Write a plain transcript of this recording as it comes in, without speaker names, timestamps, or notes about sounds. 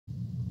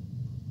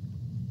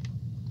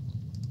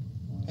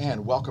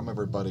And welcome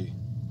everybody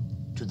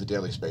to the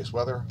Daily Space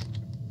Weather.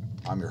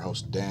 I'm your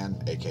host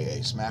Dan, aka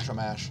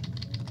smAsho.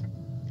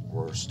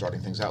 We're starting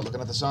things out looking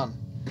at the sun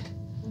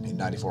in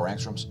 94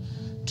 angstroms.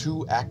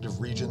 2 active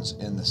regions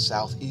in the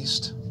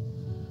southeast.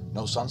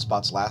 No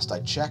sunspots last I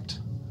checked.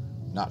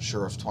 Not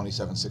sure if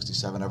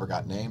 2767 ever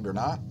got named or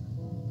not.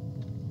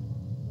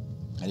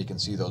 And you can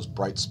see those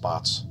bright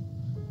spots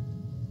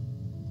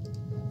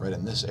right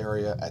in this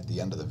area at the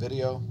end of the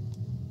video.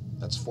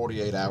 That's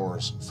 48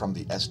 hours from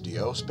the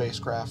SDO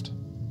spacecraft.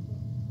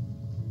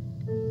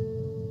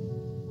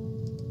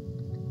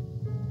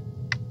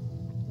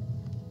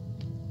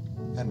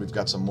 And we've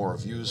got some more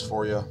views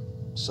for you,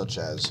 such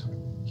as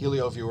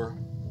HelioViewer,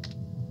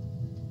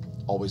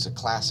 always a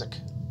classic.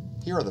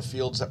 Here are the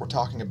fields that we're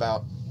talking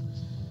about.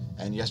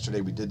 And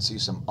yesterday we did see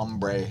some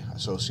umbre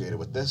associated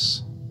with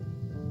this.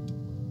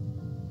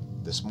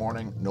 This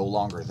morning, no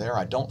longer there.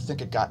 I don't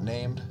think it got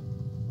named.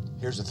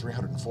 Here's the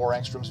 304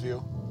 angstroms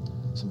view.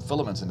 Some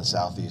filaments in the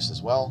southeast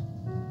as well.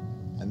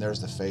 And there's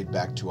the fade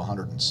back to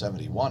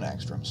 171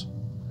 angstroms,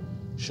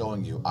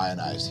 showing you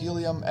ionized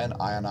helium and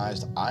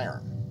ionized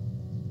iron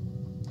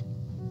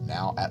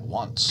now at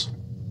once.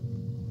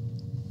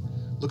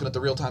 Looking at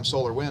the real-time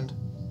solar wind,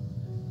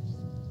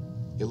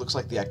 it looks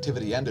like the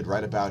activity ended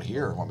right about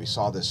here when we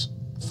saw this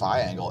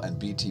phi angle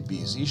and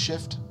BTBZ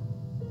shift.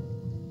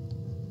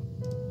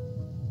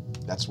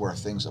 That's where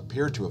things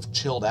appear to have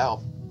chilled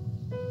out.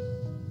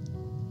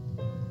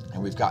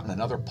 And we've gotten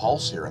another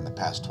pulse here in the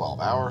past 12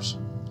 hours.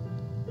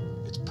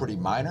 It's pretty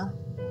minor.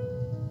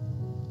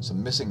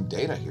 Some missing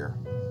data here.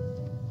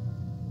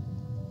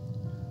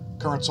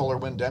 Current solar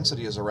wind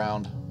density is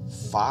around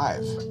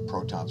 5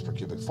 protons per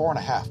cubic,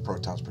 4.5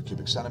 protons per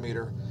cubic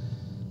centimeter.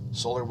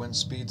 Solar wind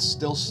speeds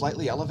still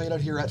slightly elevated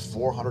here at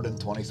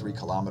 423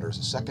 kilometers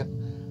a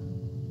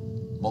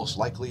second. Most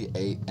likely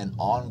an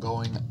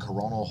ongoing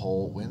coronal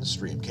hole wind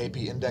stream.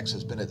 KP index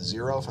has been at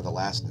 0 for the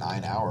last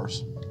 9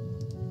 hours.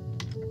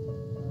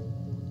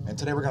 And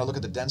today we're going to look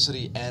at the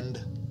density and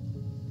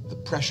the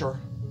pressure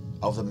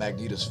of the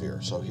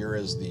magnetosphere. So here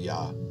is the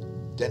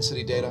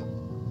density data.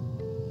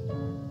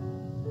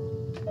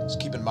 Just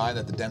keep in mind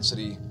that the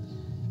density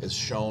is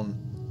shown,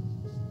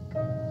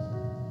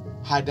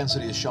 high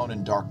density is shown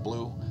in dark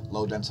blue,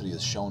 low density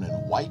is shown in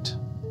white.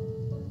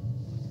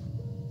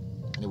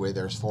 Anyway,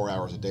 there's 4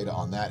 hours of data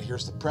on that.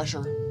 Here's the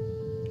pressure,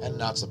 and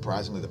not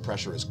surprisingly, the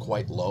pressure is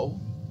quite low.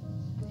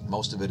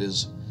 Most of it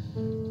is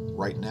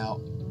right now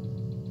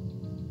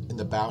in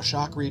the bow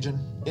shock region,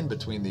 in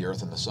between the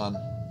Earth and the Sun.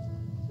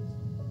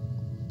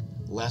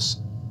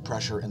 Less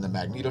pressure in the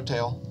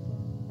magnetotail,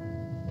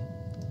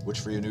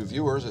 which for you new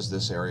viewers is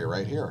this area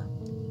right here.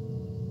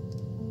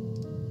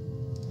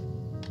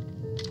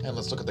 And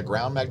let's look at the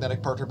ground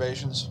magnetic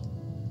perturbations.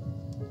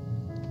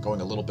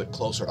 Going a little bit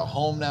closer to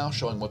home now,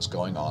 showing what's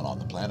going on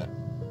the planet.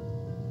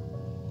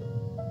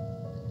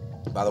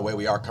 By the way,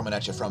 we are coming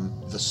at you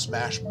from the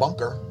Smash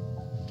bunker.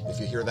 If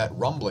you hear that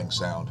rumbling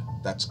sound,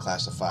 that's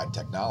classified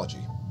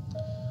technology.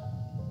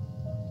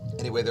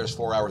 Anyway, there's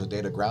 4 hours of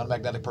data, ground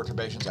magnetic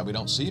perturbations, and we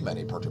don't see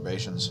many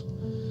perturbations.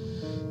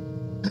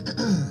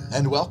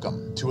 And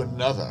welcome to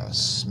another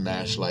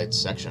Smash Light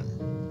section,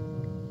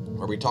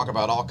 where we talk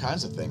about all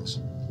kinds of things,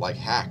 like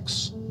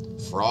hacks,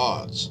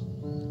 frauds,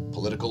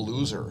 political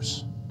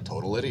losers,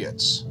 total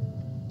idiots,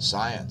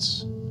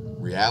 science,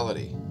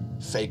 reality,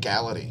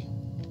 fakeality.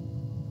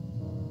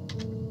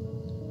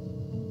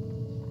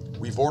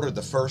 We've ordered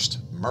the first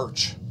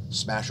merch,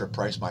 Smasher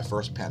Price My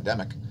First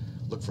Pandemic.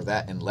 Look for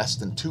that in less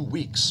than 2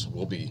 weeks.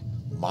 We'll be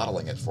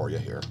modeling it for you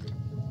here.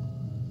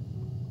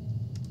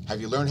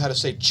 Have you learned how to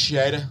say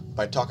China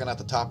by talking at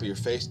the top of your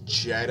face?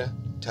 China.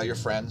 Tell your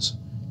friends.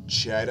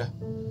 China.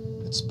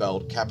 It's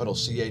spelled capital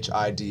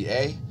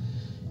C-H-I-D-A.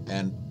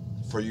 And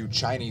for you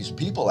Chinese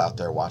people out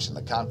there watching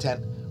the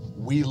content,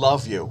 we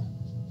love you.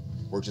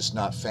 We're just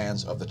not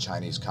fans of the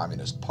Chinese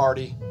Communist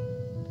Party.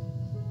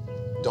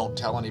 Don't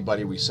tell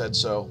anybody we said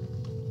so,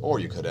 or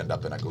you could end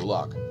up in a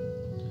gulag.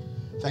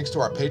 Thanks to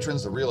our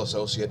patrons, the real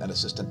associate and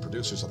assistant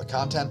producers of the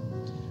content.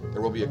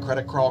 There will be a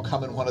credit crawl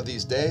coming one of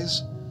these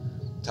days.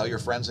 Tell your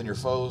friends and your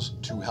foes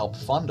to help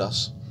fund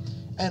us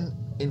and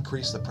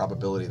increase the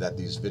probability that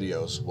these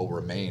videos will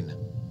remain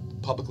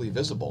publicly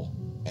visible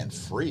and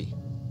free,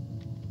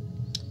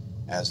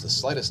 as the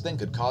slightest thing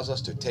could cause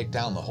us to take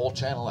down the whole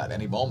channel at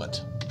any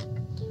moment.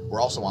 We're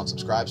also on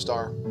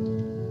Subscribestar,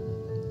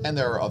 and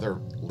there are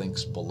other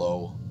links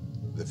below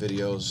the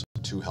videos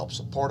to help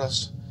support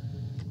us.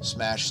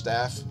 Smash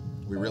staff,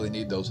 we really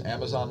need those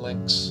Amazon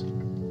links.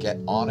 Get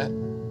on it.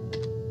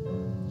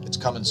 It's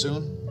coming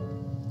soon.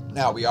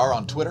 Now, we are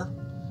on Twitter,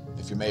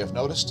 if you may have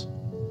noticed.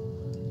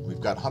 We've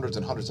got hundreds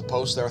and hundreds of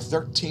posts there,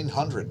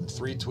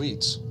 1,303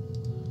 tweets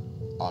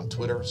on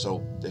Twitter.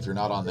 So if you're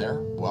not on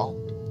there, well,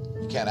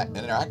 you can't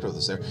interact with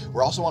us there.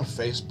 We're also on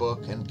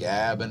Facebook and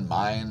Gab and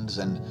Minds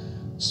and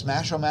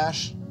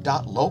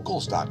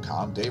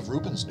smashomash.locals.com, Dave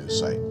Rubin's new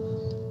site.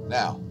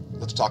 Now,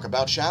 let's talk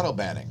about shadow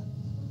banning.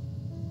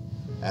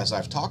 As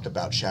I've talked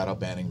about shadow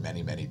banning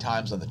many, many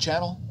times on the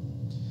channel,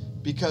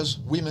 because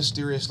we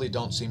mysteriously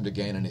don't seem to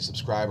gain any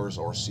subscribers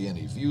or see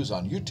any views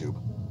on YouTube.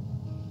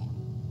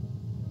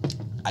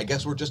 I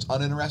guess we're just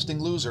uninteresting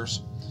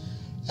losers.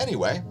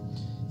 Anyway,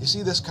 you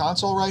see this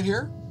console right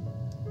here?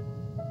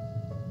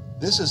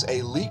 This is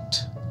a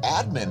leaked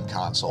admin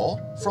console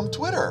from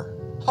Twitter.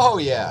 Oh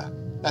yeah,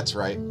 that's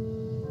right.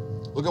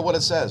 Look at what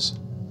it says.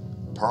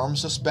 Perm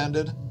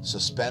suspended,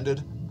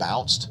 suspended,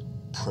 bounced,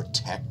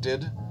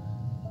 protected,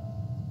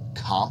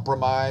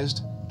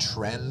 compromised,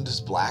 trends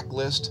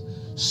blacklist,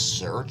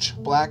 search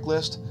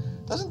blacklist.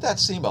 Doesn't that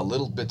seem a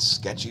little bit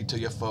sketchy to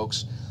you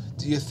folks?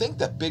 Do you think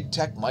that big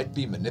tech might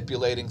be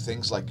manipulating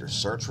things like your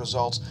search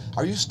results?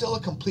 Are you still a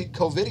complete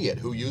COVIDiot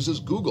who uses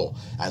Google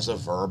as a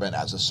verb and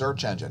as a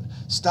search engine?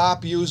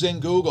 Stop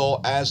using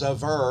Google as a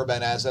verb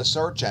and as a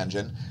search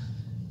engine.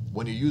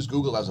 When you use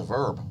Google as a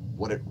verb,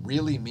 what it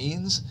really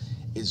means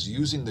is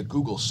using the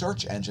Google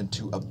search engine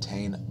to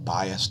obtain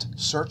biased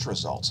search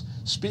results.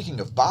 Speaking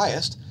of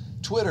biased,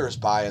 Twitter is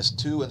biased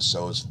too, and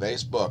so is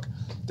Facebook.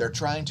 They're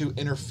trying to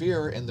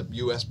interfere in the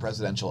US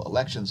presidential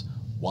elections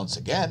once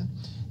again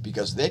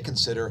because they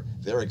consider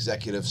their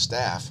executive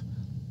staff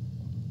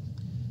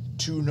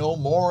to know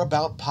more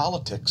about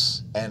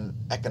politics and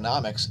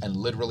economics and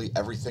literally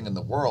everything in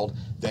the world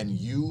than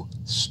you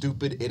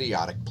stupid,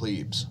 idiotic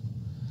plebes.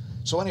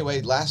 So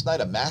anyway, last night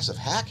a massive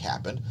hack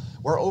happened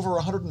where over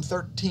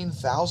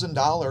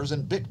 $113,000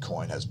 in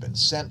Bitcoin has been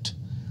sent.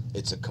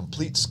 It's a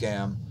complete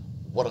scam.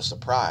 What a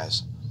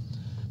surprise.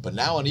 But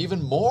now an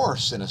even more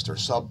sinister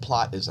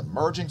subplot is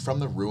emerging from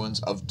the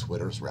ruins of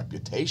Twitter's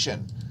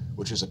reputation,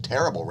 which is a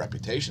terrible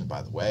reputation,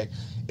 by the way.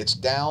 It's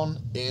down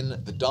in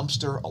the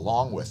dumpster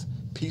along with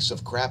piece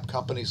of crap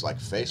companies like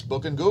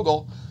Facebook and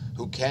Google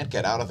who can't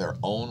get out of their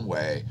own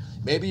way.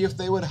 Maybe if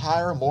they would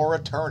hire more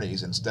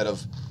attorneys instead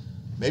of,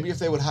 maybe if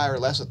they would hire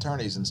less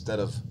attorneys instead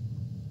of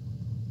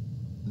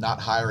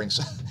not hiring,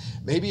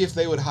 maybe if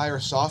they would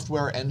hire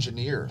software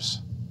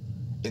engineers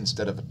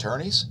instead of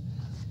attorneys,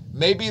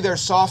 maybe their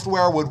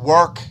software would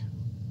work.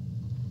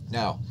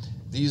 Now,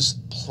 these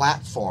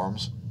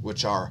platforms,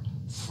 which are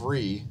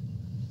free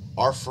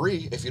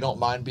if you don't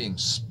mind being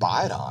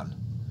spied on.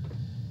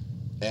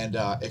 And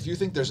if you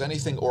think there's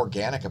anything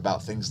organic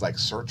about things like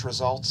search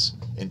results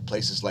in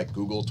places like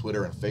Google,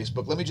 Twitter, and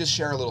Facebook, let me just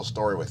share a little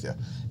story with you.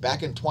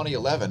 Back in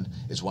 2011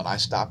 is when I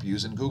stopped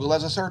using Google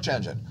as a search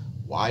engine.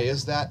 Why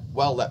is that?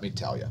 Well, let me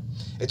tell you.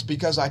 It's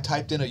because I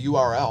typed in a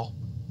URL.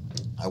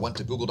 I went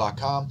to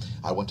google.com,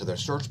 I went to their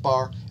search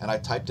bar, and I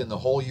typed in the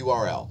whole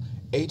URL,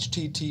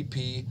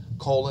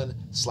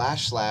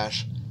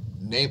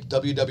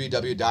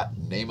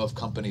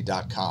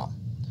 http://www.nameofcompany.com.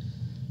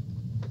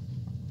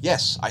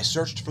 Yes, I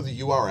searched for the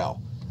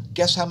URL.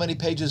 Guess how many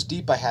pages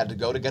deep I had to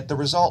go to get the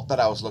result that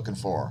I was looking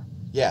for?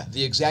 Yeah,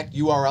 the exact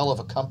URL of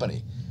a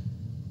company.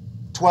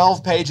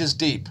 12 pages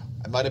deep.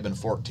 It might have been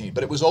 14,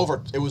 but it was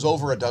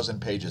over a dozen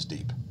pages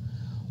deep.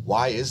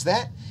 Why is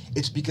that?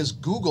 It's because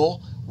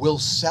Google will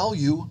sell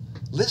you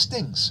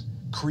listings,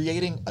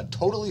 creating a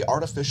totally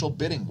artificial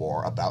bidding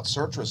war about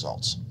search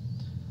results.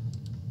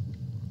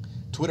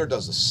 Twitter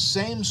does the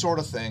same sort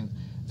of thing.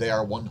 They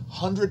are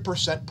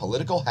 100%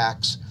 political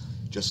hacks,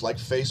 just like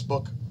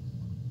Facebook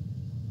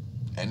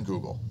and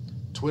Google.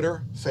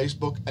 Twitter,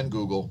 Facebook, and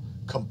Google,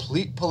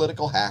 complete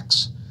political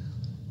hacks.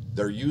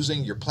 They're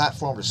using your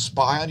platform to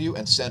spy on you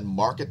and send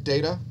market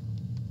data.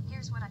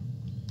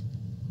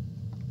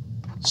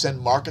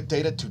 Send market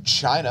data to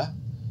China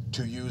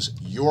to use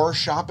your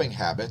shopping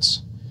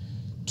habits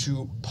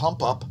to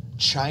pump up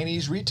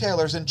Chinese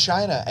retailers in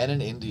China and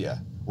in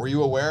India. Were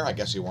you aware? I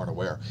guess you weren't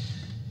aware.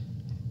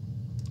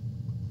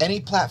 Any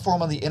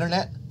platform on the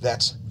internet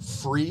that's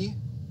free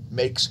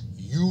makes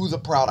you the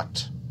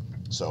product.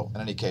 So,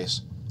 in any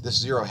case, this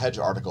Zero Hedge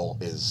article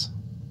is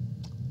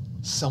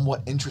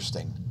somewhat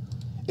interesting.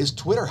 Is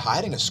Twitter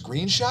hiding a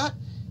screenshot?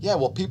 Yeah,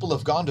 well, people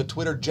have gone to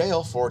Twitter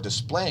jail for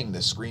displaying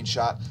this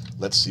screenshot.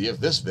 Let's see if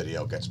this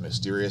video gets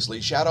mysteriously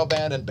shadow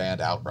banned and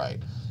banned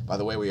outright. By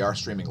the way, we are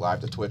streaming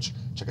live to Twitch.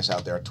 Check us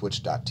out there at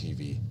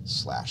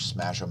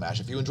twitch.tv/smAsho.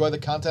 If you enjoy the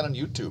content on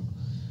YouTube,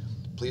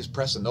 please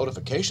press the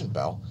notification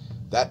bell.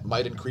 That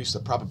might increase the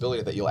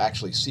probability that you'll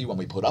actually see when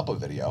we put up a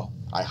video.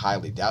 I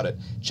highly doubt it.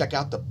 Check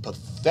out the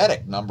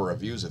pathetic number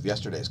of views of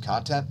yesterday's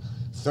content.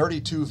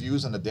 32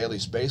 views on the daily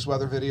space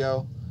weather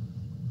video.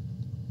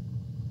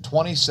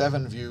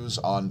 27 views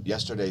on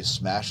yesterday's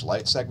Smash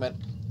Light segment.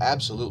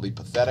 Absolutely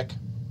pathetic.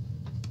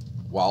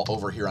 While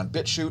over here on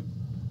BitChute,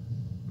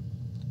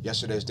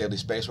 yesterday's daily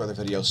space weather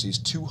video sees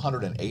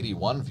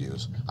 281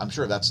 views. I'm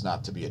sure that's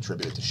not to be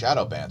attributed to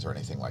shadow bans or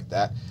anything like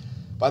that.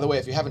 By the way,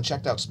 if you haven't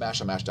checked out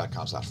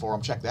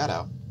smashomash.com/forum, check that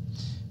out.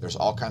 There's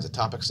all kinds of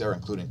topics there,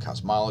 including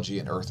cosmology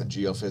and Earth and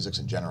geophysics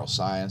and general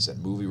science and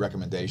movie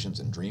recommendations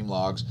and dream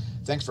logs.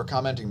 Thanks for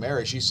commenting,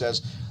 Mary. She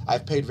says,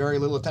 I've paid very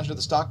little attention to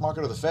the stock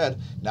market or the Fed.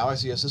 Now I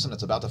see a system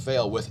that's about to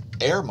fail with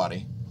air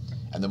money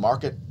and the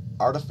market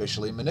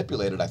artificially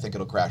manipulated. I think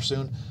it'll crash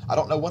soon. I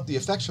don't know what the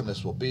effects from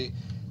this will be.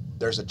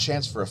 There's a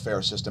chance for a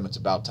fair system. It's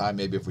about time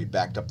maybe if we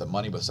backed up the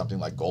money with something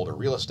like gold or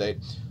real estate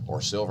or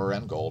silver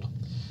and gold.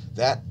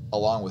 That,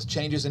 along with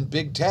changes in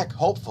big tech,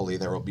 hopefully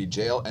there will be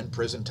jail and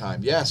prison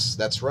time. Yes,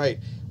 that's right.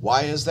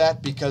 Why is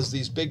that? Because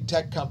these big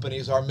tech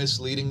companies are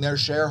misleading their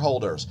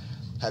shareholders.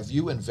 Have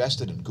you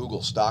invested in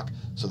Google stock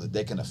so that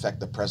they can affect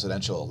the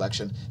presidential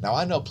election? Now,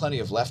 I know plenty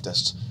of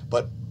leftists,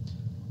 but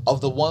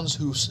of the ones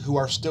who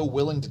are still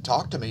willing to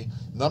talk to me,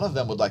 none of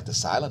them would like to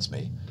silence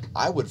me.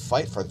 I would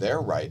fight for their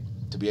right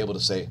to be able to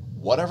say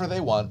whatever they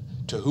want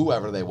to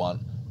whoever they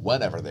want,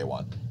 whenever they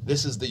want.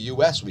 This is the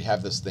U.S. We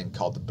have this thing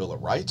called the Bill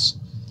of Rights,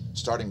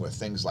 starting with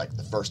things like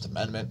the First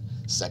Amendment,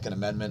 Second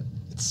Amendment,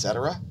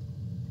 etc.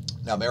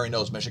 Now, Mary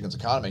knows Michigan's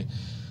economy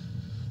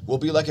will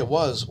be like it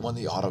was when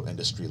the auto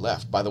industry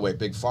left. By the way,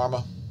 Big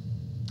Pharma,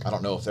 I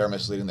don't know if they're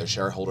misleading their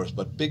shareholders,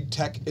 but Big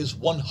Tech is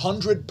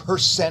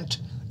 100%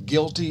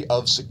 guilty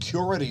of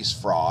securities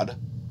fraud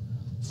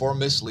for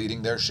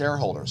misleading their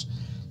shareholders.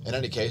 In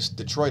any case,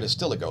 Detroit is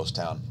still a ghost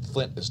town.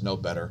 Flint is no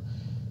better.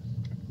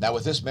 Now,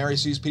 with this, Mary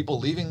sees people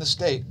leaving the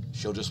state.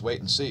 She'll just wait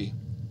and see.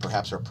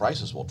 Perhaps her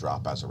prices will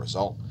drop as a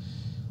result.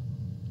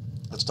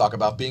 Let's talk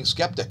about being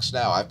skeptics.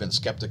 Now, I've been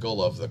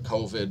skeptical of the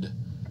COVID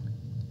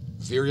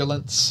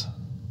virulence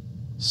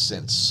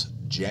since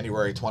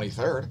January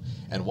 23rd,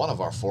 and one of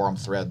our forum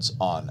threads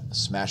on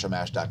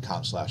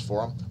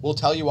smashomash.com/forum will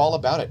tell you all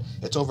about it.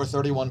 It's over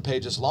 31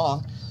 pages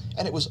long,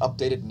 and it was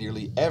updated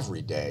nearly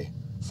every day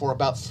for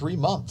about 3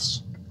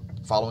 months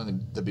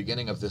following the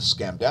beginning of this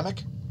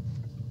scamdemic.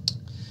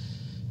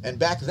 And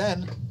back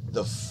then,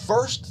 the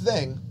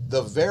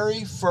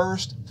very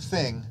first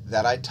thing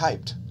that I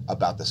typed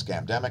about the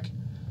scamdemic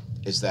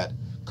is that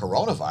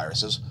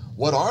coronaviruses,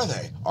 what are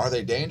they? Are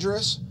they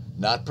dangerous?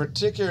 Not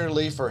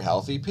particularly for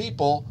healthy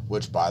people,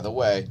 which, by the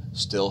way,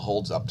 still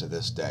holds up to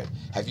this day.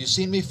 Have you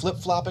seen me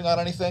flip-flopping on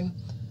anything?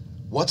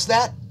 What's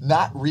that?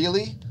 Not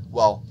really?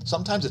 Well,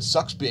 sometimes it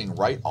sucks being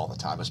right all the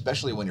time,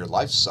 especially when your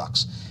life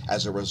sucks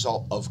as a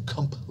result of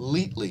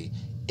completely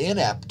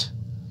inept,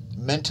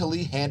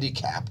 mentally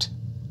handicapped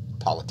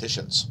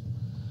politicians.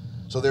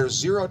 So there's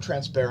zero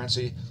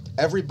transparency.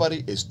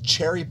 Everybody is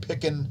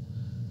cherry-picking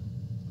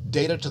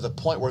data to the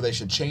point where they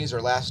should change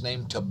their last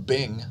name to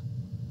Bing,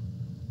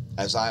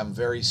 as I am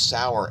very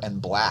sour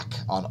and black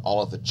on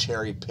all of the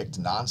cherry-picked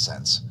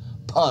nonsense.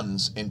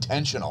 Puns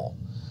intentional.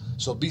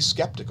 So be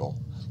skeptical.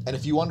 And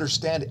if you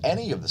understand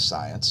any of the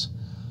science,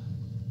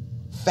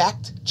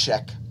 fact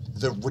check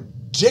the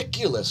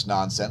ridiculous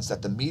nonsense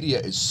that the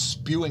media is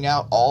spewing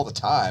out all the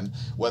time,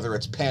 whether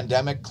it's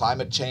pandemic,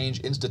 climate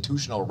change,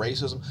 institutional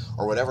racism,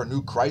 or whatever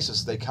new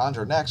crisis they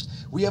conjure next.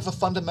 We have a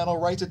fundamental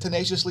right to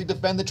tenaciously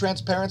defend the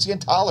transparency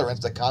and tolerance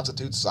that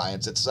constitutes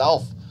science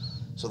itself,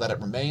 so that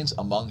it remains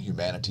among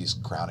humanity's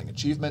crowning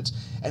achievements,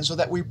 and so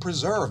that we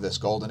preserve this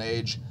golden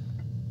age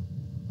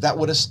that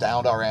would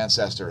astound our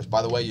ancestors.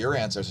 By the way, your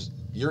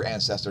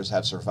ancestors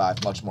have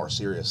survived much more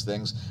serious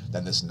things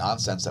than this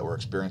nonsense that we're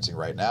experiencing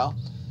right now.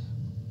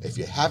 If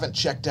you haven't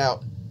checked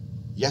out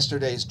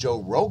yesterday's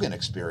Joe Rogan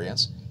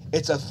experience,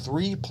 it's a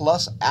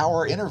 3+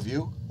 hour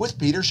interview with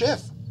Peter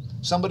Schiff,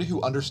 somebody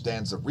who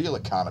understands the real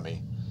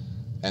economy.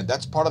 And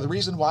that's part of the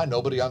reason why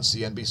nobody on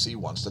CNBC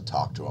wants to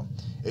talk to him.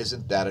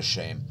 Isn't that a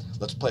shame?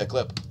 Let's play a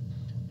clip.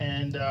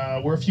 And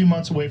we're a few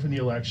months away from the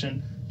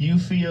election. You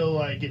feel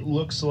like it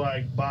looks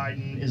like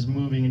Biden is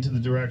moving into the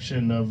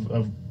direction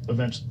of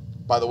eventually...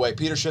 By the way,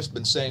 Peter Schiff's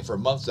been saying for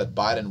months that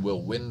Biden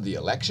will win the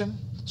election.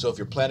 So if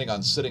you're planning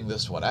on sitting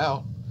this one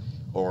out,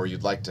 or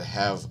you'd like to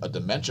have a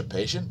dementia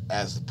patient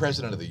as the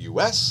president of the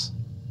U.S.,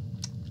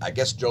 I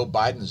guess Joe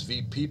Biden's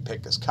VP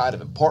pick is kind of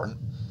important.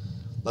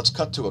 Let's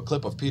cut to a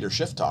clip of Peter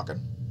Schiff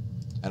talking.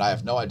 And I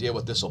have no idea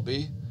what this will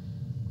be.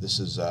 This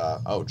is,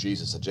 oh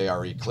geez, it's a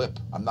JRE clip.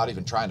 I'm not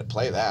even trying to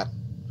play that.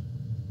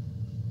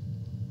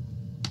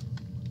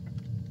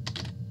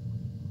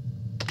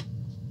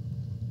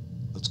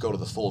 Let's go to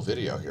the full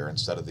video here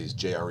instead of these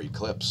JRE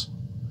clips.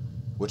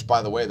 Which,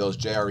 by the way, those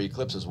JRE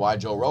clips is why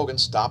Joe Rogan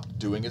stopped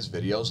doing his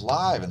videos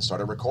live and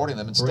started recording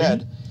them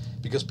instead.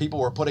 Because people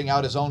were putting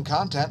out his own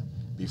content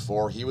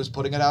before he was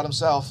putting it out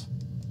himself.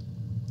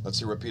 Let's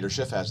hear what Peter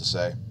Schiff has to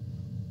say.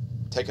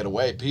 Take it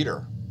away,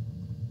 Peter.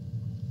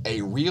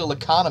 A real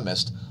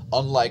economist,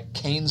 unlike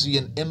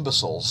Keynesian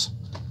imbeciles,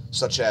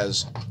 such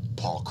as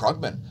Paul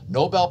Krugman,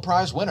 Nobel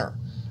Prize winner.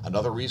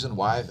 Another reason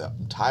why the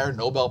entire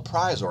Nobel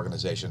Prize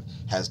organization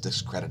has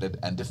discredited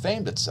and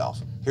defamed itself.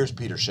 Here's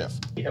Peter Schiff.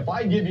 If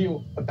I give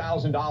you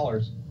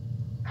 $1,000,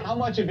 how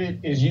much of it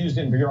is used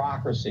in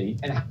bureaucracy?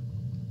 And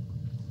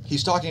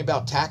he's talking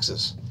about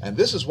taxes. And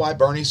this is why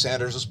Bernie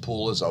Sanders'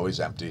 pool is always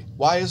empty.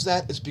 Why is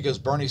that? It's because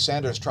Bernie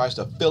Sanders tries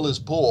to fill his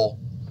pool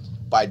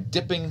by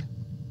dipping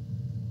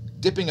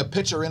a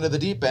pitcher into the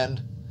deep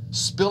end,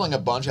 spilling a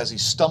bunch as he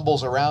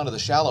stumbles around to the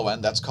shallow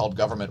end. That's called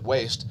government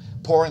waste.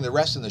 Pouring the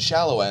rest in the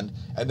shallow end,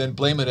 and then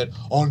blaming it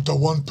on the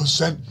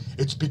 1%.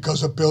 It's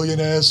because of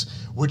billionaires,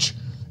 which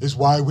is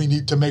why we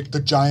need to make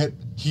the giant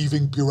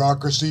heaving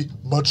bureaucracy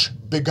much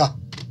bigger.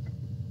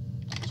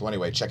 So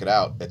anyway, check it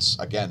out. It's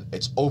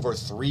over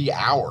 3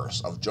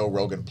 hours of Joe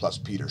Rogan plus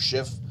Peter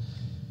Schiff,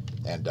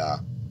 and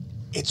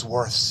it's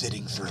worth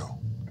sitting through.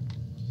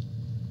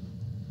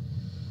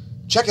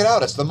 Check it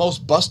out. It's the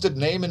most busted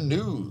name in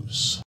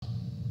news.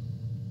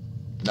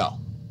 No.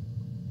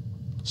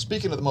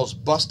 Speaking of the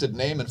most busted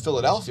name in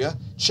Philadelphia,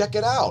 check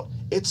it out.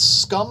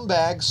 It's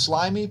scumbag,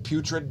 slimy,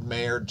 putrid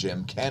Mayor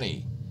Jim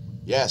Kenney.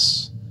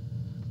 Yes.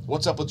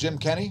 What's up with Jim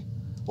Kenney?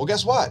 Well,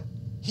 guess what?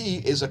 He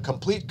is a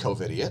complete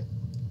COVIDiot.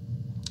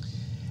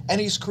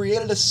 And he's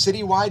created a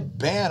citywide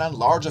ban on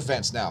large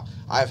events. Now,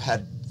 I've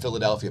had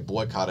Philadelphia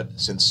boycotted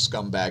since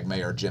scumbag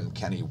Mayor Jim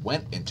Kenney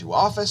went into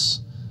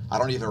office. I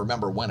don't even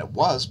remember when it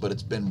was, but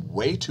it's been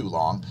way too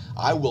long.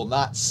 I will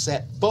not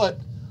set foot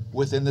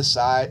within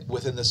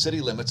the city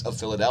limits of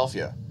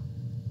Philadelphia.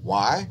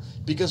 Why?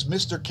 Because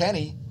Mr.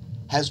 Kenney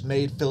has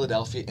made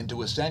Philadelphia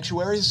into a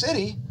sanctuary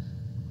city,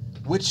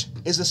 which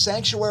is a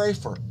sanctuary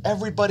for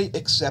everybody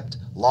except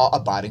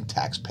law-abiding,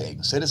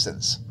 tax-paying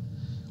citizens.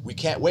 We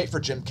can't wait for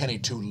Jim Kenney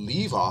to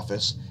leave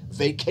office,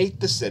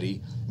 vacate the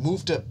city,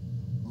 move to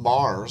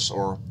Mars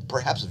or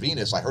perhaps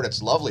Venus. I heard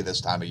it's lovely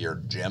this time of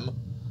year, Jim.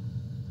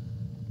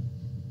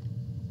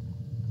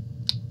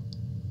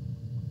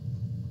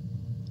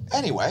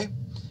 Anyway,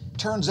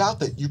 turns out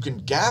that you can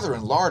gather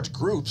in large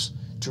groups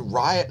to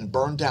riot and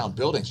burn down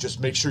buildings. Just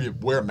make sure you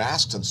wear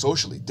masks and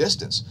socially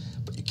distance.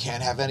 But you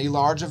can't have any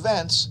large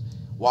events.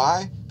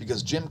 Why?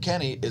 Because Jim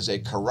Kenney is a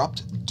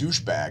corrupt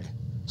douchebag.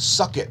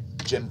 Suck it,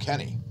 Jim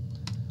Kenney.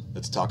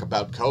 Let's talk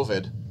about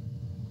COVID.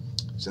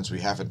 Since we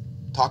haven't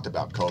talked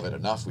about COVID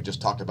enough, we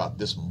just talked about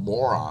this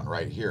moron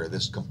right here,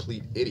 this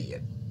complete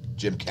idiot,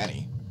 Jim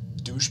Kenney,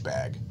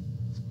 douchebag.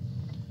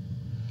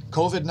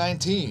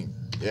 COVID-19.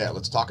 Yeah,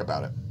 let's talk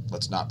about it.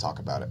 Let's not talk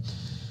about it.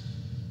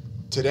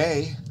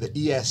 Today, the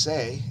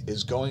ESA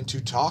is going to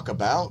talk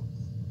about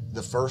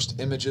the first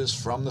images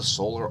from the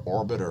solar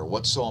orbiter.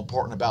 What's so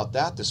important about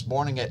that? This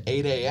morning at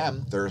 8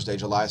 a.m., Thursday,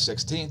 July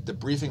 16th, the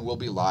briefing will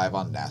be live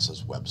on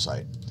NASA's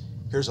website.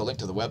 Here's a link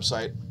to the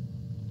website.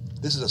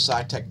 This is a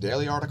SciTech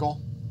Daily article.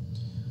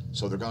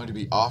 So they're going to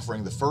be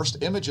offering the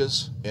first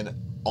images in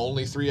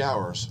only 3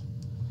 hours.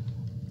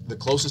 The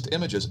closest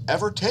images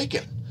ever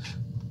taken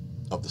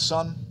of the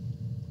sun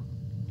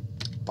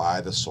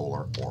by the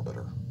solar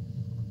orbiter.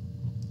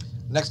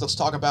 Next, let's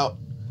talk about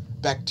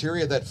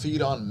bacteria that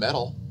feed on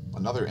metal.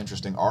 Another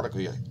interesting article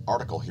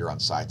here on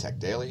SciTech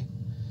Daily.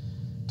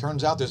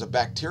 Turns out there's a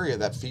bacteria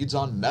that feeds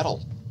on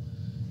metal,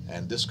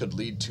 and this could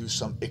lead to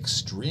some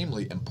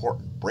extremely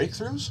important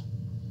breakthroughs.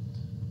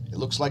 It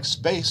looks like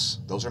space.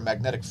 Those are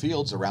magnetic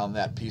fields around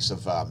that piece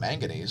of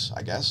manganese,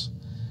 I guess.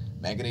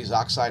 Manganese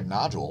oxide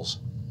nodules.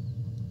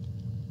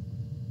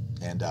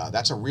 And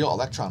that's a real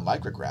electron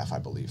micrograph, I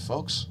believe,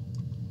 folks.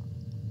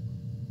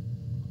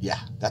 Yeah,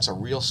 that's a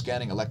real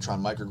scanning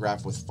electron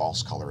micrograph with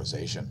false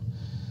colorization.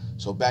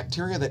 So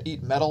bacteria that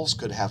eat metals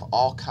could have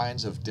all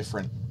kinds of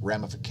different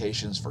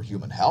ramifications for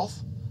human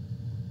health.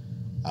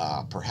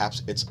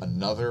 Perhaps it's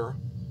another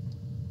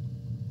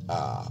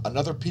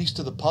piece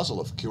to the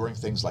puzzle of curing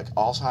things like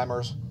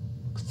Alzheimer's.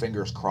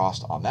 Fingers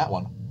crossed on that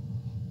one.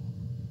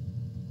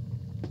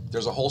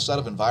 There's a whole set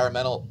of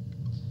environmental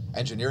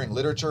engineering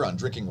literature on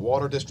drinking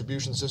water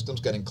distribution systems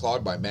getting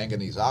clogged by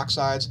manganese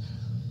oxides.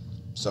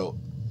 So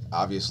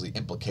obviously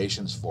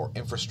implications for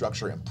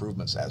infrastructure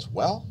improvements as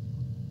well.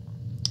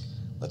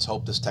 Let's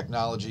hope this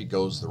technology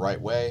goes the right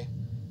way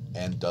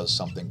and does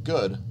something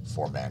good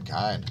for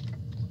mankind.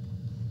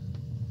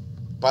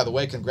 By the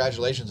way,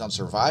 congratulations on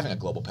surviving a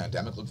global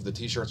pandemic. Look for the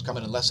t-shirts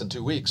coming in less than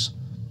 2 weeks.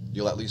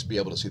 You'll at least be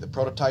able to see the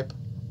prototype.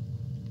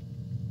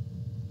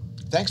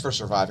 Thanks for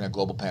surviving a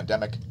global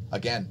pandemic.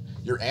 Again,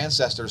 your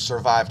ancestors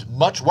survived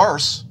much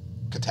worse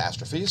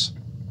catastrophes.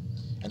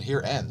 And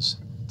here ends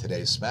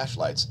today's Smash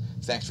Lights.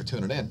 Thanks for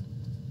tuning in.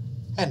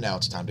 And now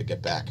it's time to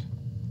get back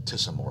to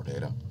some more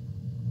data.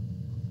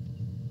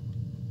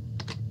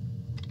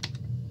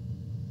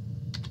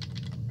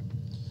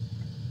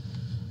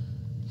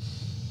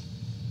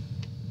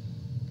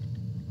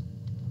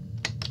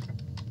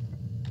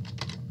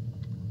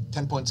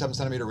 .7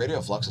 centimeter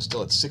radial flux is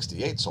still at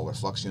 68 solar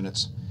flux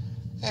units.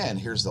 And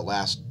here's the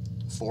last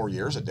 4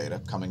 years of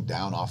data coming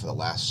down off of the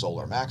last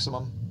solar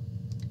maximum.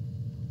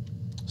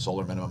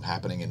 Solar minimum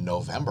happening in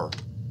November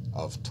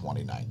of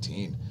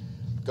 2019.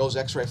 GOES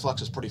X-ray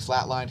flux is pretty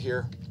flatlined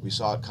here. We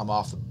saw it come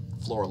off the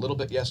floor a little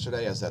bit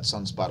yesterday as that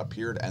sunspot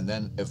appeared and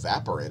then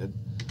evaporated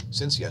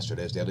since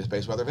yesterday's daily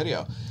space weather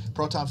video.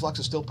 Proton flux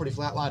is still pretty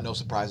flatlined. No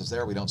surprises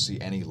there. We don't see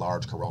any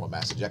large coronal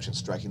mass ejections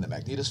striking the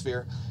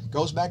magnetosphere.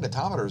 GOES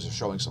magnetometers are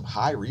showing some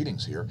high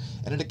readings here,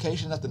 an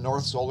indication that the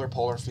north solar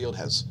polar field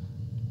has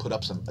put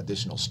up some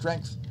additional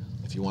strength.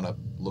 If you want to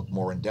look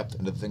more in depth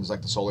into things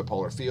like the solar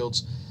polar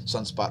fields,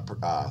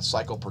 sunspot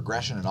cycle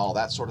progression, and all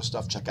that sort of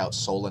stuff, check out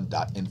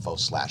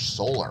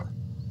solon.info/solar.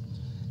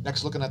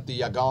 Next, looking at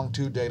the Gong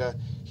 2 data,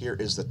 here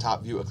is the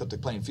top view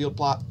ecliptic plane field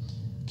plot.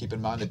 Keep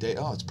in mind the date.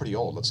 Oh, it's pretty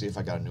old. Let's see if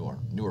I got a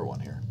newer one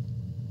here.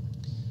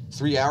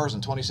 3 hours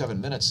and 27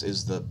 minutes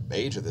is the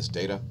age of this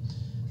data.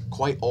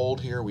 Quite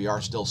old here. We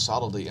are still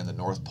solidly in the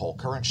North Pole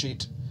current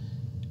sheet,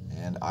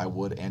 and I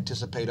would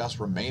anticipate us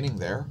remaining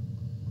there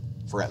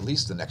for at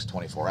least the next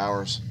 24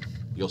 hours.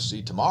 You'll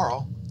see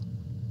tomorrow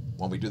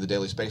when we do the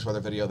daily space weather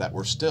video that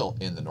we're still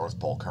in the North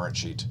Pole current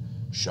sheet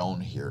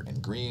shown here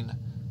in green,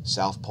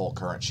 south pole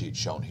current sheet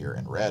shown here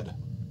in red.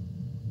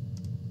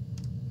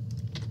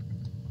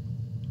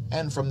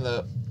 And from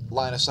the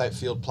line of sight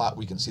field plot,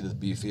 we can see that the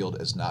B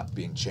field is not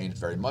being changed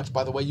very much.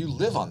 By the way, you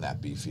live on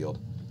that B field.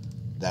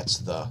 That's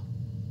the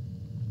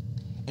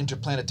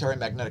interplanetary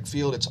magnetic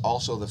field. It's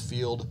also the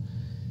field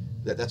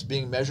that's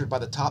being measured by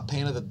the top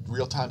pane of the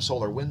real-time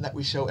solar wind that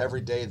we show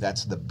every day.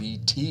 That's the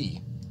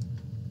BT,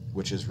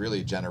 which is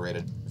really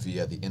generated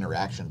via the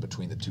interaction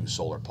between the two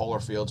solar polar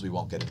fields. We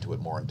won't get into it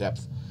more in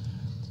depth.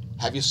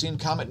 Have you seen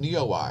Comet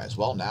Neowise?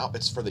 Well, now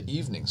it's for the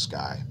evening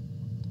sky.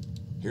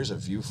 Here's a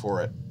view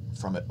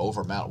from it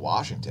over Mount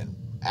Washington.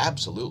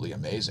 Absolutely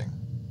amazing.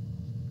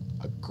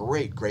 A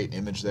great, great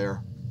image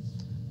there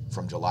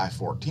from July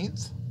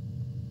 14th.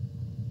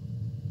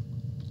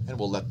 And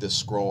we'll let this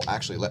scroll,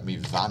 actually let me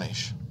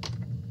vanish.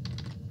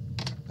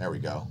 There we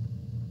go.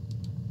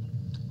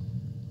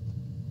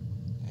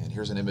 And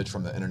here's an image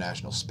from the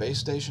International Space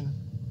Station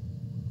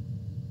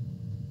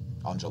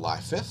on July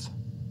 5th.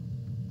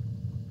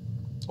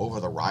 Over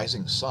the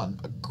rising sun,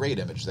 a great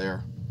image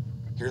there.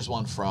 Here's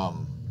one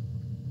from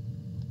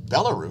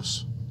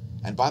Belarus.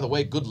 And by the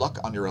way, good luck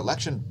on your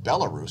election,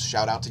 Belarus.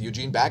 Shout out to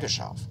Eugene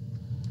Bagashov.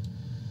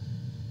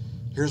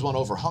 Here's one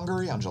over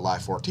Hungary on July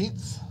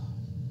 14th.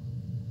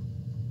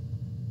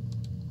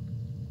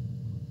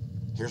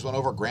 Here's one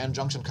over Grand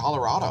Junction,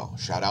 Colorado.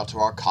 Shout out to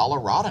our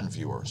Coloradan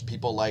viewers.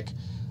 People like,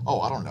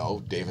 oh, I don't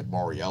know, David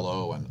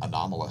Moriello and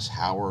Anomalous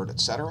Howard,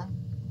 etc.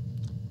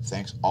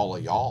 Thanks all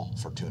of y'all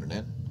for tuning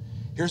in.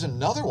 Here's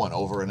another one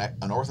over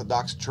an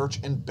Orthodox church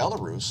in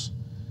Belarus.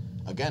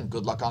 Again,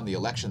 good luck on the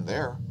election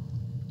there.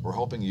 We're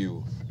hoping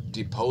you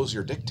depose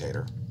your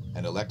dictator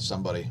and elect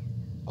somebody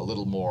a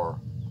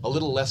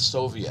little less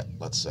Soviet,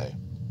 let's say.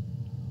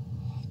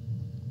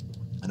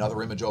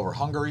 Another image over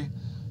Hungary.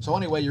 So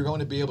anyway, you're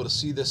going to be able to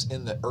see this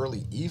in the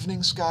early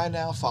evening sky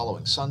now,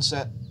 following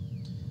sunset.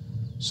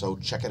 So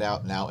check it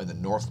out now in the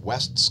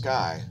northwest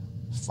sky,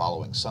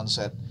 following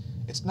sunset.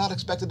 It's not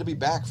expected to be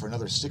back for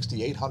another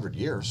 6,800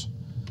 years.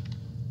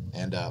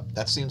 And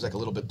that seems like a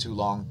little bit too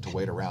long to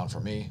wait around for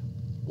me.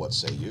 What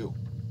say you?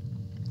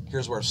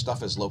 Here's where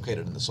stuff is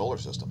located in the solar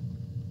system.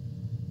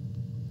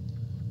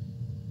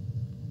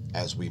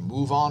 As we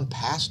move on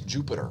past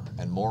Jupiter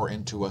and more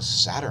into a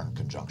Saturn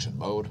conjunction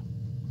mode,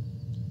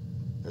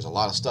 there's a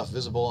lot of stuff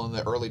visible in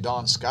the early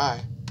dawn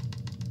sky.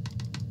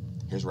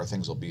 Here's where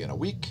things will be in a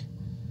week,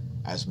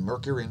 as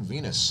Mercury and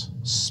Venus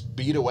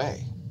speed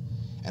away,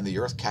 and the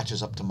Earth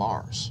catches up to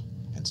Mars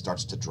and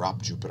starts to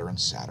drop Jupiter and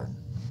Saturn.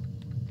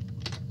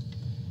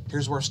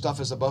 Here's where stuff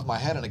is above my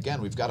head, and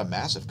again, we've got a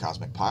massive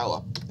cosmic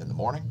pileup in the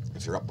morning.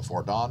 If you're up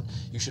before dawn,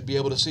 you should be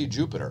able to see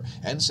Jupiter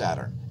and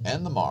Saturn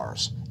and the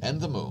Mars and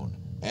the Moon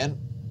and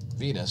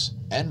Venus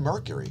and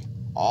Mercury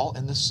all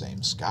in the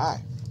same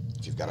sky.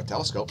 If you've got a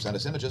telescope, send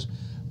us images.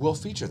 We'll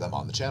feature them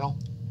on the channel.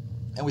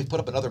 And we've put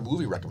up another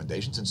movie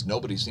recommendation since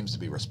nobody seems to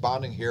be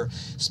responding here.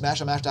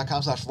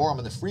 SMASHOMASH.com/forum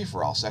in the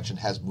free-for-all section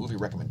has movie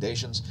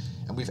recommendations,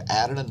 and we've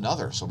added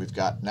another. So we've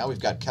got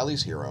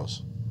Kelly's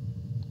Heroes.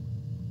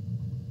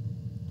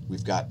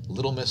 We've got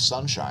Little Miss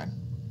Sunshine,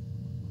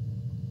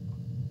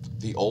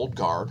 The Old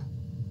Guard,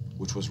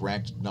 which was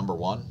ranked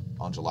 #1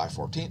 on July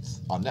 14th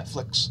on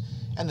Netflix,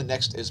 and the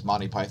next is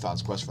Monty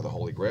Python's Quest for the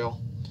Holy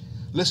Grail.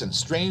 Listen,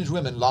 strange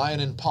women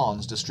lying in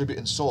ponds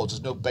distributing swords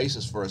is no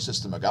basis for a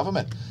system of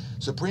government.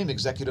 Supreme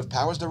executive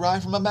powers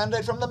derive from a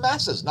mandate from the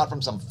masses, not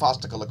from some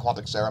farcical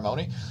aquatic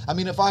ceremony. I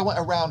mean, if I went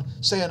around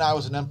saying I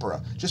was an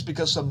emperor, just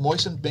because some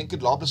moistened bink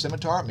had lobbed a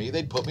scimitar at me,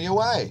 they'd put me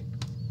away.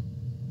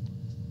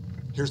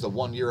 Here's the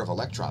 1 year of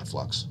electron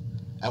flux.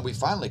 And we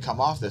finally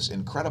come off this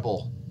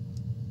incredible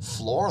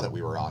floor that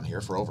we were on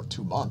here for over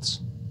 2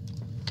 months.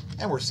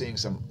 And we're seeing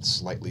some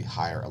slightly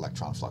higher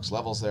electron flux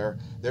levels there.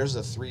 There's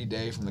the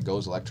 3-day from the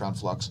GOES electron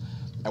flux.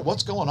 And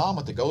what's going on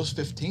with the GOES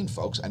 15,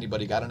 folks?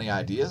 Anybody got any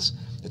ideas?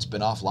 It's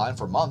been offline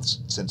for months,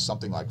 since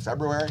something like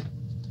February.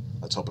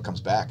 Let's hope it comes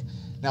back.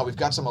 Now, we've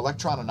got some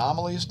electron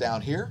anomalies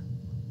down here.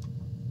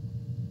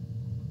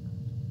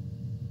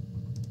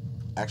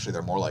 Actually,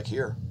 they're more like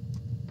here.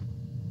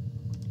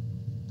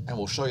 And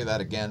we'll show you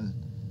that again.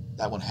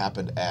 That one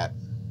happened at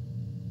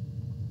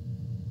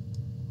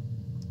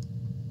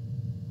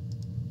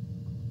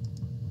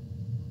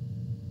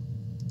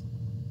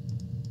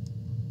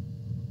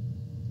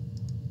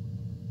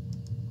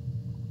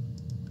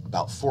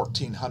about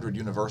 1400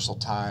 Universal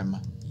Time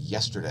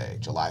yesterday,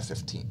 July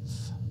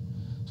 15th.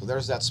 So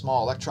there's that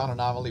small electron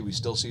anomaly. We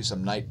still see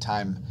some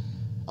nighttime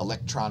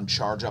electron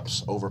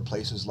charge-ups over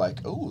places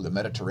like, oh, the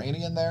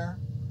Mediterranean there,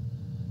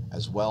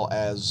 as well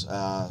as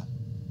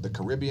the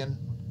Caribbean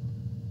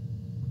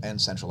and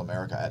Central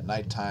America at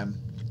nighttime.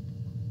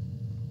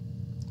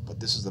 But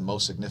this is the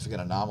most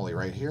significant anomaly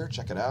right here.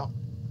 Check it out.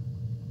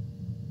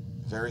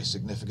 Very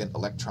significant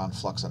electron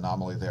flux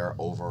anomaly there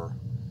over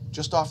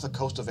just off the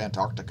coast of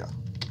Antarctica.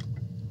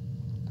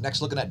 Next,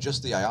 looking at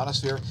just the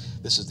ionosphere,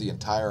 this is the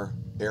entire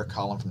air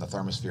column from the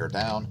thermosphere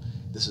down.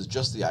 This is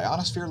just the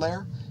ionosphere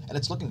layer, and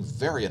it's looking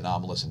very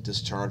anomalous in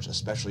discharge,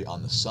 especially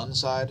on the sun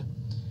side.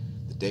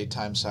 The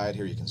daytime side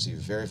here, you can see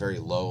very, very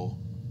low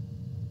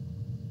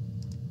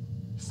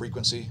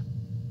frequency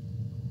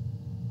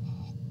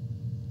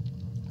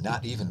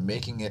not even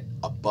making it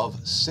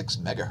above 6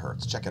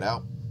 megahertz. Check it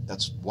out.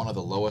 That's one of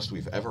the lowest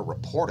we've ever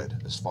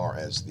reported as far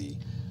as the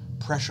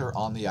pressure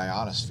on the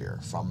ionosphere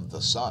from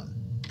the sun.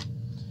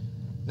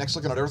 Next,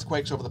 looking at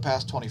earthquakes over the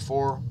past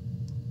 24.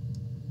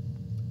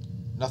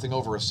 Nothing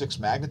over a 6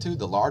 magnitude.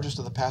 The largest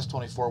of the past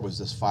 24 was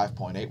this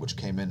 5.8, which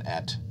came in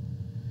at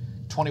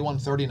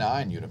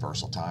 21:39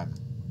 Universal Time.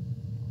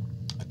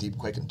 A deep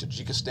quake in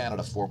Tajikistan at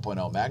a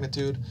 4.0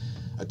 magnitude.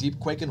 A deep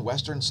quake in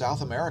western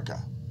South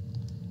America.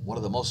 One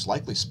of the most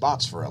likely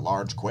spots for a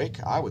large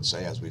quake, I would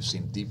say, as we've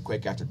seen deep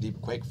quake after deep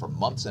quake for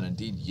months and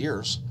indeed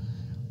years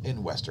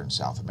in western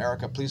South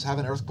America. Please have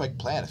an earthquake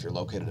plan if you're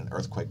located in an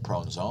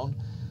earthquake-prone zone,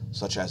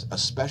 such as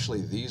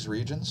especially these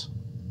regions.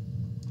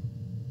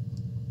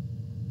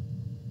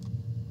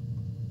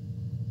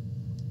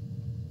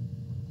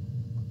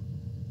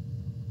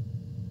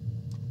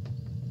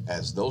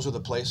 As those are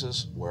the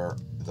places where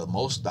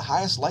the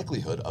highest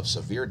likelihood of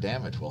severe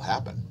damage will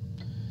happen.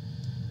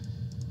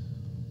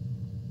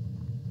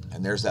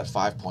 And there's that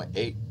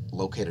 5.8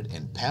 located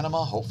in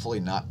Panama.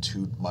 Hopefully not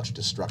too much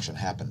destruction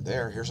happened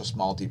there. Here's a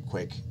small deep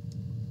quake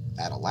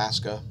at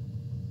Alaska.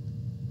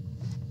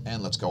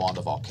 And let's go on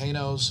to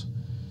volcanoes.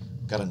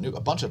 Got a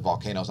bunch of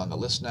volcanoes on the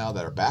list now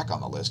that are back on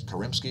the list.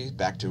 Karimsky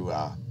back to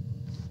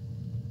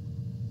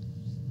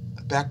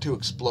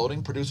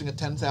exploding, producing a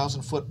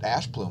 10,000-foot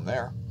ash plume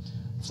there.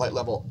 Flight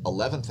level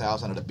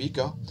 11,000 at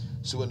Abiko.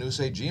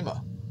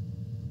 Suwanuse-jima.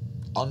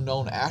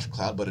 Unknown ash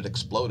cloud, but it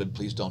exploded.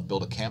 Please don't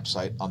build a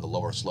campsite on the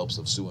lower slopes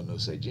of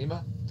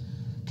Suwanuse-jima.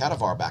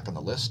 Kadivar back on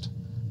the list.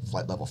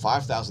 Flight level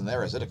 5,000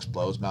 there as it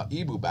explodes. Mount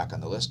Ibu back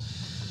on the list.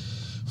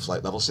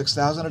 Flight level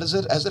 6,000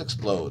 as it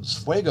explodes.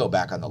 Fuego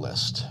back on the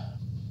list.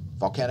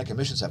 Volcanic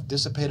emissions have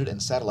dissipated in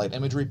satellite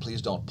imagery.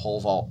 Please don't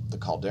pole vault the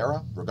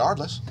caldera.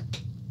 Regardless.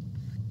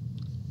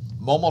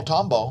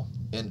 Momotombo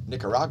in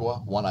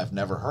Nicaragua, one I've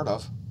never heard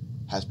of,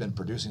 has been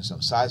producing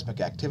some seismic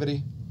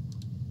activity.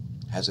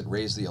 Has it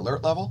raised the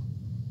alert level?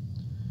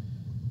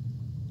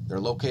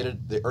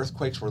 The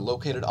earthquakes were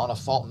located on a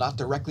fault not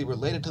directly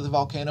related to the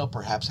volcano,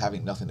 perhaps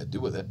having nothing to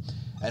do with it.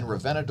 And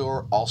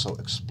Revenador also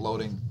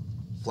exploding,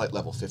 flight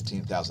level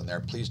 15,000 there.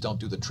 Please don't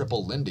do the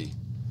triple Lindy,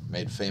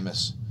 made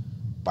famous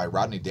by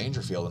Rodney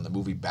Dangerfield in the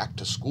movie Back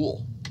to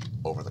School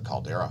over the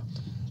caldera.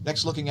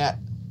 Next, looking at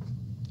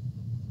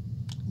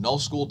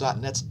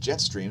nullschool.net's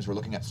jet streams, we're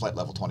looking at flight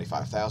level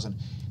 25,000.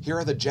 Here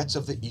are the jets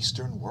of the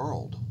eastern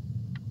world.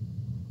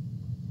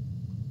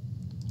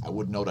 I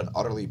would note an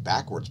utterly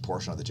backwards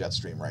portion of the jet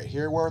stream right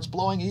here where it's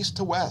blowing east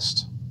to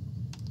west.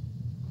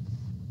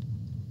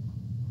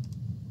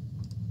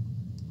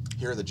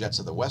 Here are the jets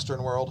of the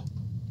western world.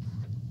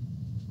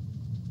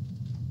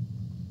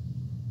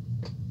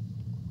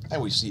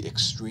 And we see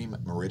extreme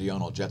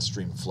meridional jet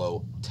stream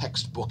flow,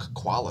 textbook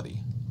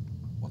quality,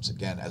 once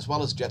again, as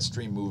well as jet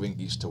stream moving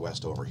east to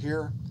west over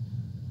here.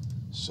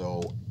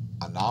 So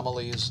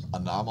anomalies,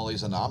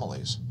 anomalies,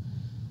 anomalies.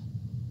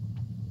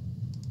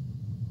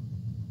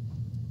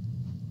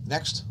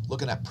 Next,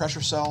 looking at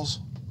pressure cells,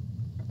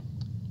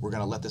 we're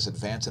going to let this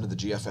advance into the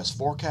GFS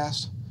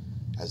forecast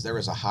as there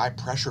is a high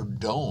pressure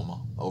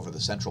dome over the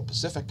Central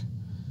Pacific,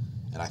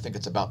 and I think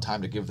it's about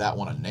time to give that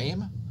one a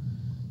name.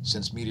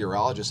 Since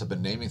meteorologists have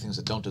been naming things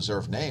that don't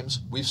deserve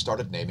names, we've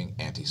started naming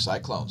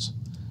anticyclones.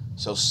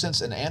 So since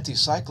an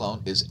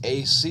anticyclone is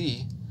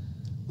AC,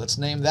 let's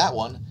name that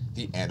one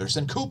the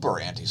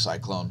Anderson-Cooper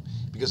anticyclone,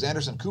 because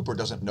Anderson-Cooper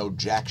doesn't know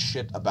jack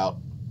shit about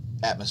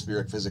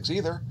atmospheric physics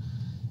either,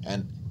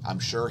 and I'm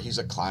sure he's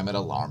a climate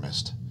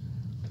alarmist.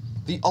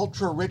 The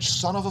ultra-rich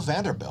son of a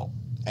Vanderbilt,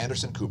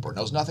 Anderson-Cooper,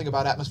 knows nothing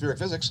about atmospheric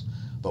physics,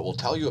 but will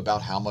tell you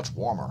about how much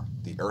warmer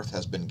the Earth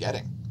has been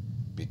getting,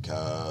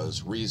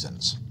 because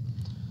reasons.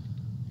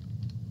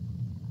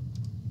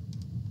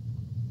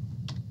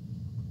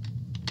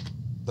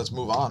 Let's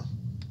move on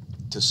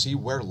to see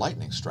where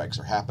lightning strikes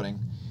are happening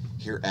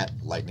here at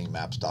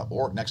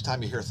lightningmaps.org. Next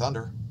time you hear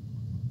thunder,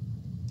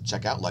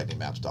 check out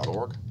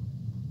lightningmaps.org.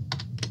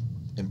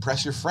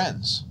 Impress your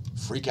friends.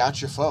 Freak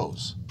out your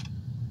foes.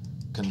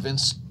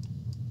 Convince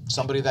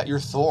somebody that you're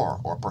Thor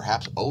or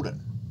perhaps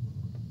Odin.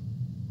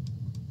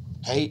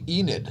 Hey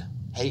Enid,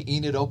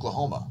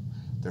 Oklahoma.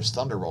 There's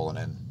thunder rolling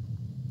in.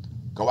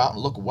 Go out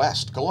and look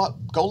west. Go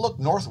look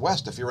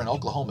northwest if you're in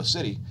Oklahoma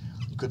City.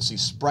 You could see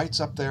sprites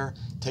up there.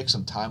 Take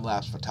some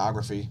time-lapse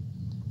photography.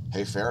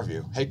 Hey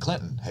Fairview. Hey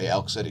Clinton. Hey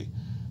Elk City.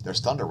 There's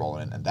thunder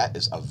rolling in, and that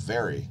is a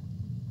very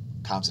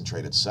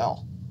concentrated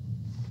cell.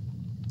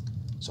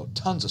 So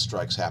tons of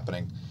strikes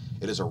happening.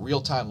 It is a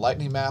real-time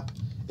lightning map.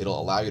 It'll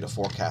allow you to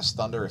forecast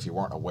thunder if you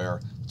weren't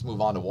aware. Let's move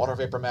on to water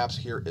vapor maps.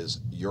 Here is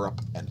Europe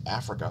and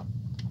Africa.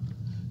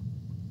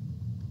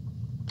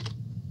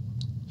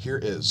 Here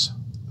is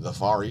the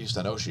Far East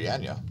and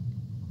Oceania.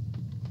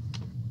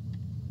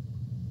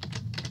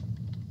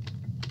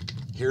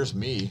 Here's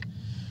me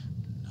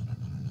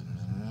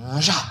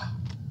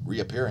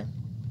reappearing.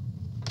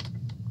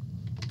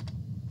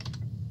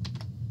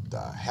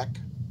 The heck?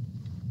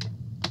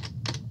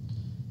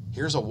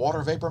 Here's a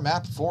water vapor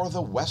map for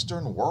the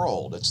Western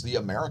world. It's the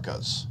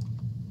Americas.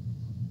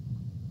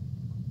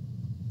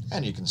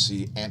 And you can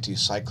see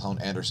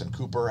anticyclone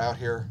Anderson-Cooper out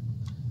here.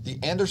 The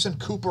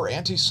Anderson-Cooper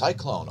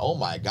anticyclone. Oh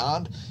my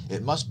God.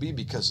 It must be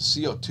because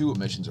the CO2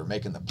 emissions are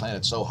making the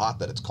planet so hot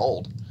that it's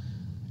cold.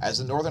 As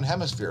the Northern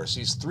Hemisphere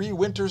sees 3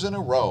 winters in a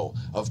row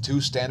of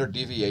 2 standard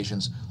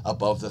deviations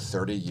above the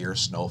 30-year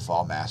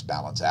snowfall mass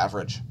balance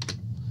average.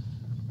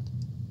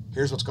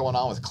 Here's what's going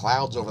on with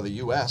clouds over the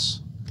U.S.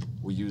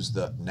 We use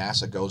the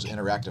NASA GOES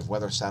interactive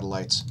weather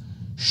satellites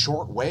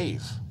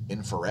shortwave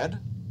infrared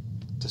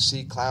to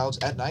see clouds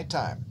at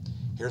nighttime.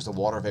 Here's the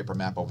water vapor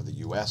map over the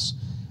U.S.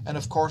 And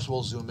of course,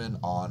 we'll zoom in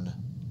on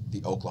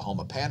the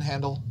Oklahoma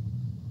Panhandle,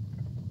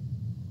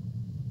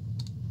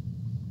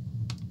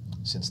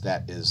 since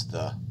that is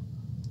the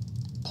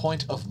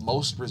point of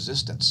most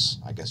resistance,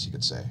 I guess you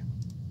could say.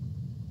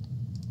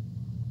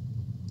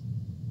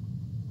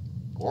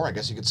 Or I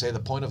guess you could say the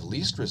point of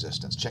least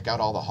resistance. Check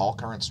out all the Hall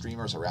current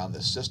streamers around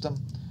this system.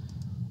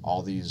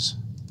 All these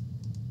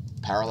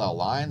parallel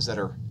lines that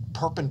are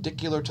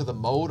perpendicular to the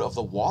mode of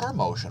the water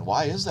motion.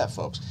 Why is that,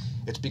 folks?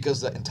 It's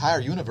because the entire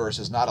universe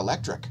is not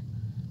electric.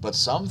 But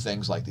some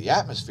things like the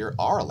atmosphere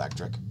are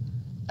electric,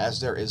 as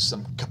there is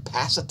some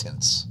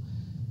capacitance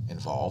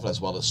involved,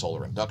 as well as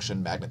solar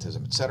induction,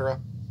 magnetism, etc.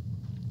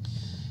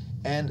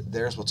 And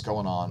there's what's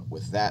going on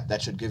with that.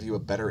 That should give you a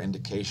better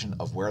indication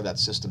of where that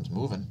system's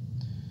moving.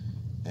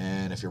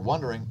 And if you're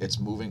wondering, it's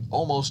moving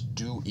almost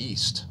due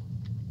east,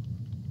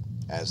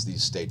 as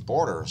these state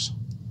borders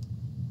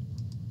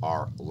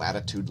are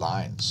latitude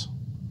lines.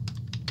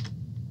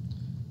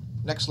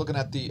 Next, looking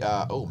at the,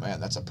 oh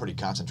man, that's a pretty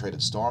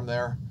concentrated storm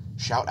there.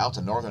 Shout out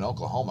to northern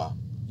Oklahoma.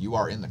 You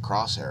are in the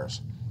crosshairs.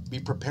 Be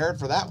prepared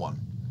for that one.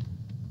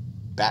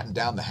 Batten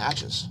down the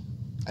hatches.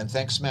 And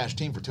thanks Smash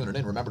Team for tuning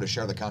in. Remember to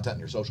share the content on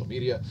your social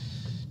media.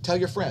 Tell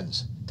your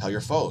friends, tell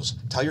your foes,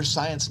 tell your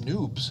science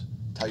noobs,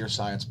 tell your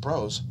science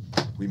pros.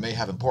 We may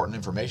have important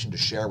information to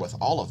share with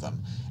all of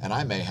them, and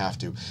I may have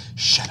to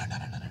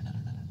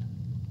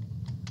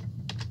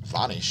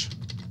vanish.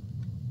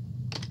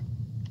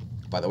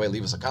 By the way,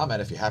 leave us a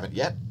comment if you haven't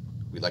yet.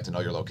 We'd like to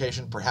know your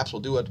location. Perhaps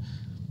we'll do a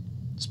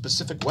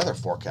specific weather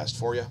forecast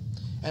for you.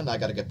 And I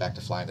got to get back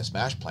to flying the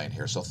Smash plane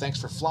here, so thanks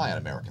for flying,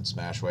 American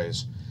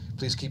Smashways.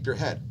 Please keep your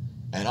head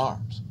and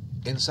arms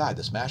inside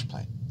the Smash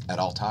plane at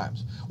all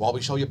times, while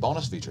we show you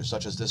bonus features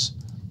such as this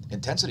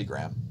intensity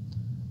gram,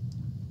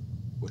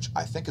 which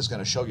I think is going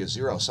to show you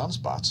 0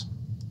 sunspots.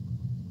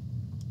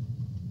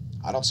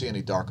 I don't see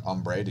any dark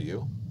ombre, do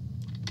you?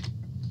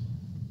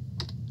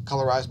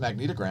 Colorized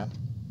magnetogram,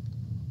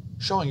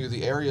 showing you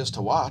the areas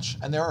to watch,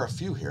 and there are a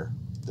few here.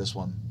 This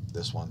one,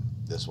 this one,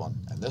 this one,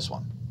 and this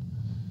one,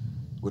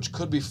 which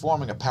could be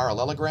forming a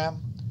parallelogram,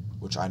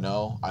 which I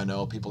know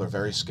people are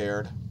very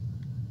scared.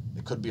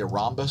 It could be a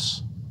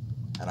rhombus,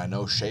 and I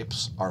know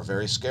shapes are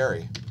very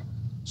scary,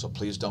 so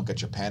please don't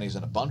get your panties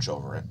in a bunch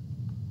over it.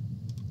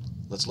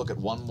 Let's look at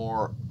one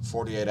more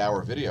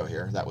 48-hour video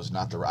here. That was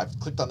not the... I've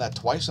clicked on that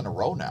twice in a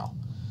row now.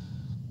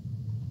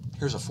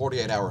 Here's a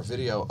 48-hour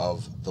video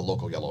of the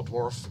local yellow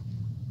dwarf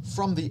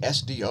from the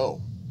SDO.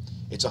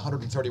 It's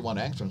 131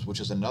 angstroms, which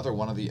is another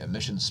one of the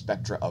emission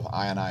spectra of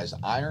ionized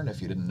iron,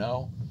 if you didn't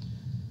know.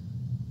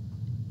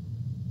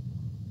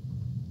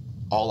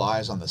 All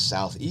eyes on the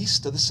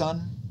southeast of the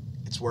sun.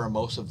 It's where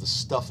most of the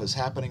stuff is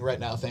happening right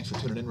now. Thanks for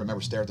tuning in.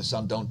 Remember, stare at the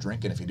sun, don't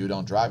drink, and if you do,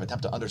 don't drive.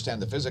 Attempt to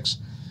understand the physics.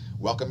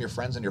 Welcome your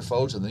friends and your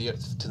foes to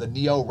the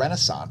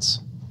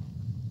Neo-Renaissance.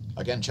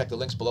 Again, check the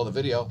links below the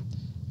video.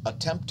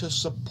 Attempt to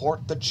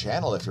support the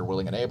channel if you're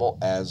willing and able,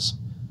 as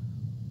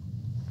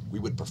we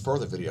would prefer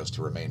the videos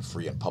to remain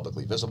free and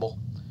publicly visible,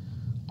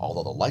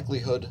 although the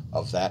likelihood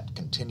of that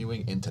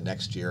continuing into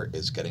next year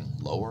is getting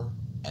lower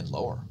and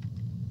lower.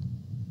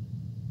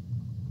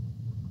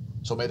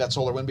 So may that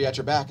solar wind be at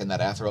your back and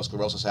that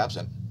atherosclerosis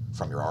absent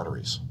from your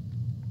arteries.